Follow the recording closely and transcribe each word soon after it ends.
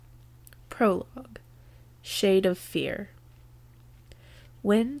Prologue. Shade of Fear.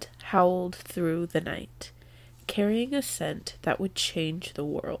 Wind howled through the night, carrying a scent that would change the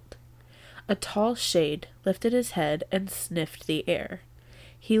world. A tall shade lifted his head and sniffed the air.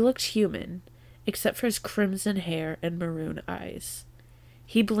 He looked human, except for his crimson hair and maroon eyes.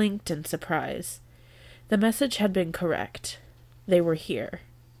 He blinked in surprise. The message had been correct. They were here.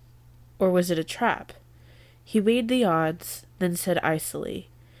 Or was it a trap? He weighed the odds, then said icily,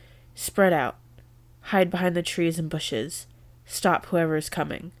 "Spread out. Hide behind the trees and bushes. Stop whoever is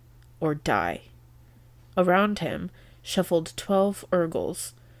coming. Or die." Around him shuffled 12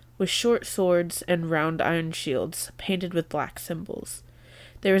 Urgles, with short swords and round iron shields painted with black symbols.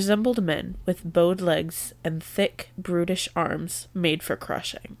 They resembled men with bowed legs and thick, brutish arms made for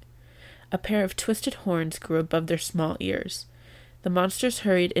crushing. A pair of twisted horns grew above their small ears. The monsters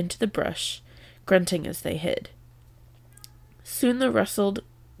hurried into the brush, grunting as they hid. Soon the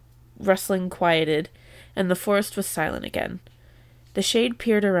rustling quieted, and the forest was silent again. The shade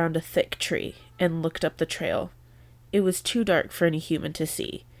peered around a thick tree and looked up the trail. It was too dark for any human to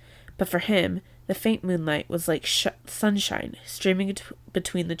see, but for him, the faint moonlight was like sunshine streaming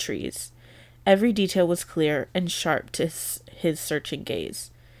between the trees. Every detail was clear and sharp to his searching gaze.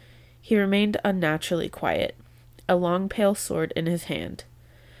 He remained unnaturally quiet, a long pale sword in his hand.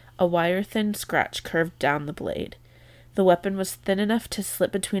 A wire-thin scratch curved down the blade. The weapon was thin enough to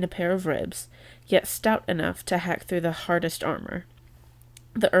slip between a pair of ribs, yet stout enough to hack through the hardest armor.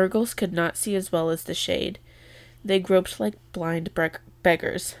 The Urgles could not see as well as the shade. They groped like blind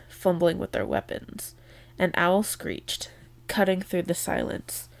beggars, fumbling with their weapons. An owl screeched, cutting through the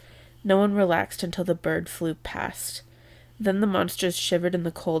silence. No one relaxed until the bird flew past. Then the monsters shivered in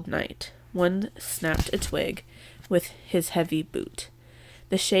the cold night. One snapped a twig with his heavy boot.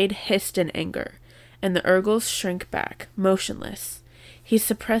 The shade hissed in anger, and the Urgles shrank back, motionless. He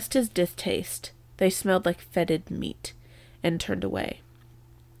suppressed his distaste. They smelled like fetid meat, and turned away.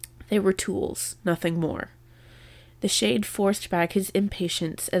 They were tools, nothing more. The shade forced back his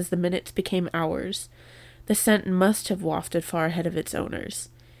impatience as the minutes became hours. The scent must have wafted far ahead of its owners.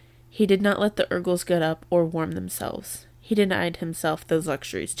 He did not let the Urgles get up or warm themselves. He denied himself those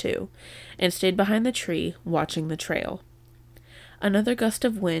luxuries too, and stayed behind the tree, watching the trail. Another gust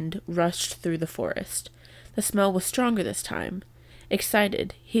of wind rushed through the forest. The smell was stronger this time.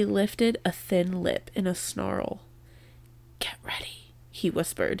 Excited, he lifted a thin lip in a snarl. "Get ready," he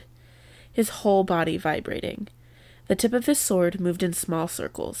whispered, his whole body vibrating. The tip of his sword moved in small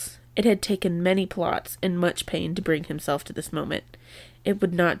circles. It had taken many plots and much pain to bring himself to this moment. It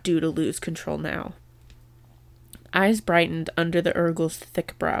would not do to lose control now. Eyes brightened under the Urgles'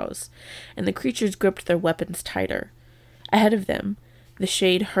 thick brows, and the creatures gripped their weapons tighter. Ahead of them, the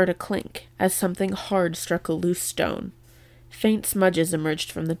shade heard a clink as something hard struck a loose stone. Faint smudges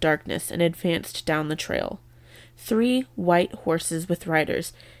emerged from the darkness and advanced down the trail. 3 white horses with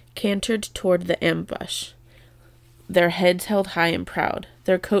riders cantered toward the ambush, their heads held high and proud,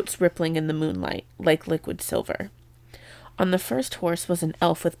 their coats rippling in the moonlight like liquid silver. On the first horse was an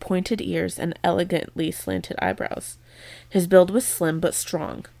elf with pointed ears and elegantly slanted eyebrows. His build was slim but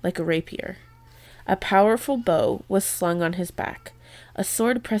strong, like a rapier. A powerful bow was slung on his back, a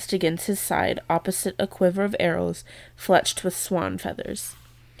sword pressed against his side opposite a quiver of arrows fletched with swan feathers.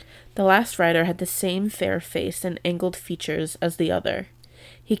 The last rider had the same fair face and angled features as the other.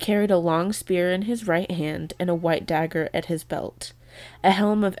 He carried a long spear in his right hand and a white dagger at his belt. A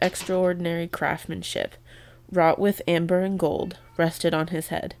helm of extraordinary craftsmanship, wrought with amber and gold, rested on his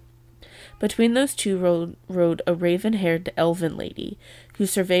head. Between those two rode a raven-haired elven lady, who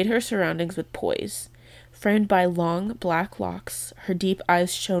surveyed her surroundings with poise. Framed by long, black locks, her deep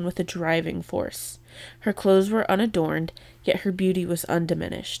eyes shone with a driving force. Her clothes were unadorned, yet her beauty was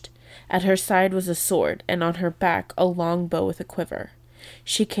undiminished. At her side was a sword, and on her back a long bow with a quiver.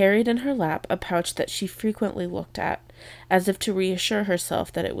 She carried in her lap a pouch that she frequently looked at, as if to reassure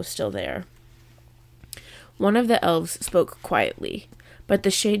herself that it was still there. One of the elves spoke quietly, but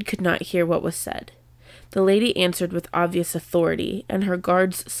the shade could not hear what was said. The lady answered with obvious authority, and her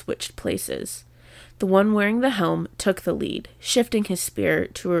guards switched places. The one wearing the helm took the lead, shifting his spear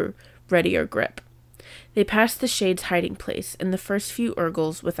to a readier grip. They passed the shade's hiding place and the first few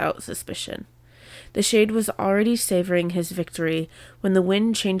Urgles without suspicion. The shade was already savoring his victory when the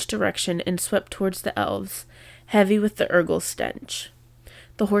wind changed direction and swept towards the elves, heavy with the Urgle's stench.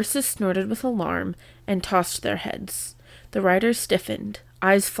 The horses snorted with alarm and tossed their heads. The riders stiffened,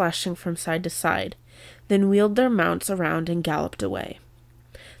 eyes flashing from side to side, then wheeled their mounts around and galloped away.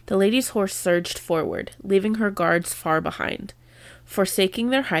 The lady's horse surged forward, leaving her guards far behind. Forsaking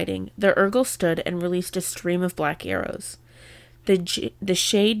their hiding, the Urgle stood and released a stream of black arrows. The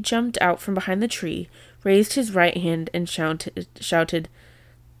shade jumped out from behind the tree, raised his right hand, and shouted,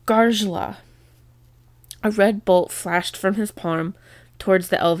 Garjla! A red bolt flashed from his palm towards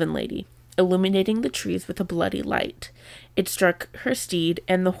the elven lady, illuminating the trees with a bloody light. It struck her steed,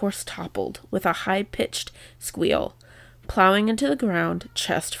 and the horse toppled with a high-pitched squeal, plowing into the ground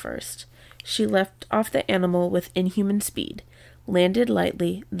chest first. She leapt off the animal with inhuman speed, landed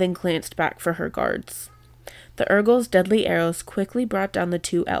lightly, then glanced back for her guards. The Urgle's deadly arrows quickly brought down the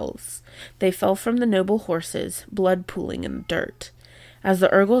 2 elves. They fell from the noble horses, blood pooling in the dirt. As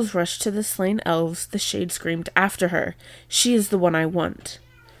the Urgles rushed to the slain elves, the shade screamed, After her! She is the one I want!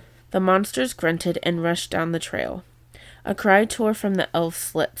 The monsters grunted and rushed down the trail. A cry tore from the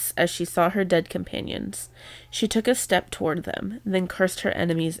elf's lips as she saw her dead companions. She took a step toward them, then cursed her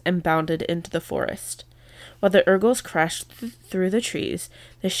enemies and bounded into the forest. While the Urgles crashed through the trees,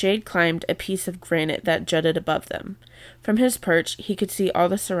 the shade climbed a piece of granite that jutted above them. From his perch, he could see all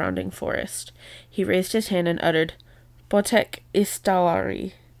the surrounding forest. He raised his hand and uttered, Botek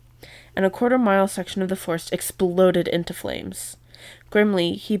Istalari, and a quarter-mile section of the forest exploded into flames.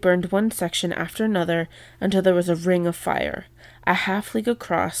 Grimly, he burned one section after another until there was a ring of fire, a half-league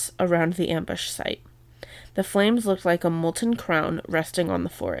across around the ambush site. The flames looked like a molten crown resting on the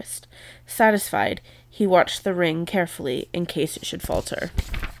forest. Satisfied, he watched the ring carefully in case it should falter.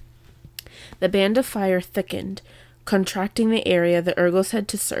 The band of fire thickened, contracting the area the Urgles had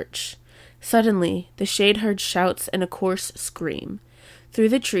to search. Suddenly, the shade heard shouts and a coarse scream. Through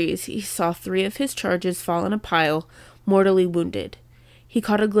the trees, he saw 3 of his charges fall in a pile, mortally wounded. He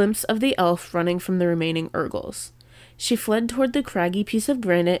caught a glimpse of the elf running from the remaining Urgles. She fled toward the craggy piece of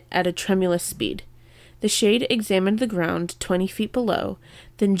granite at a tremulous speed. The shade examined the ground 20 feet below,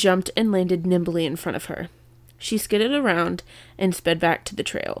 then jumped and landed nimbly in front of her. She skidded around and sped back to the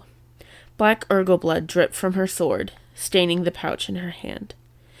trail. Black Urgle blood dripped from her sword, staining the pouch in her hand.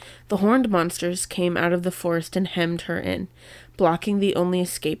 The horned monsters came out of the forest and hemmed her in, blocking the only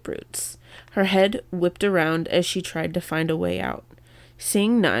escape routes. Her head whipped around as she tried to find a way out.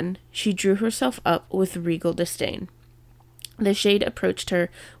 Seeing none, she drew herself up with regal disdain. The shade approached her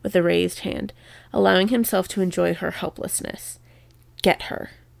with a raised hand, allowing himself to enjoy her helplessness. Get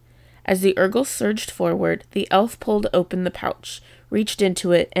her. As the Urgle surged forward, the elf pulled open the pouch, reached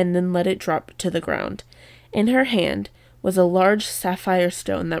into it, and then let it drop to the ground. In her hand was a large sapphire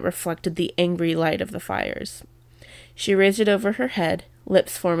stone that reflected the angry light of the fires. She raised it over her head,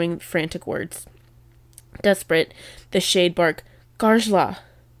 lips forming frantic words. Desperate, the shade barked, Garjla!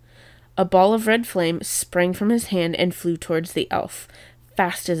 A ball of red flame sprang from his hand and flew towards the elf,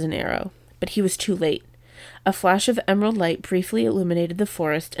 fast as an arrow. But he was too late. A flash of emerald light briefly illuminated the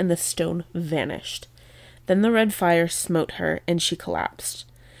forest, and the stone vanished. Then the red fire smote her, and she collapsed.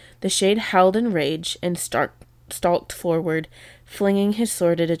 The shade howled in rage and stalked forward, flinging his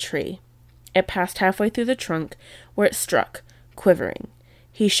sword at a tree. It passed halfway through the trunk, where it struck, quivering.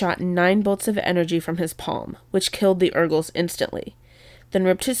 He shot 9 bolts of energy from his palm, which killed the Urgles instantly, then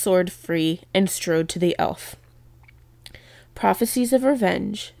ripped his sword free and strode to the elf. Prophecies of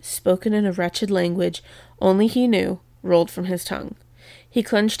revenge, spoken in a wretched language only he knew, rolled from his tongue. He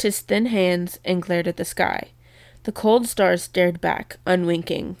clenched his thin hands and glared at the sky. The cold stars stared back,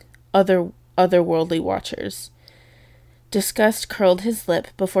 unwinking, otherworldly watchers. Disgust curled his lip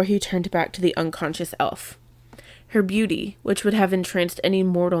before he turned back to the unconscious elf. Her beauty, which would have entranced any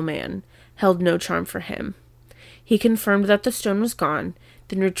mortal man, held no charm for him. He confirmed that the stone was gone,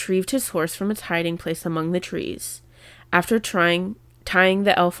 then retrieved his horse from its hiding place among the trees. After tying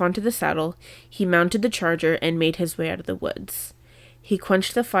the elf onto the saddle, he mounted the charger and made his way out of the woods. He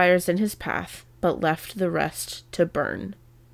quenched the fires in his path, but left the rest to burn.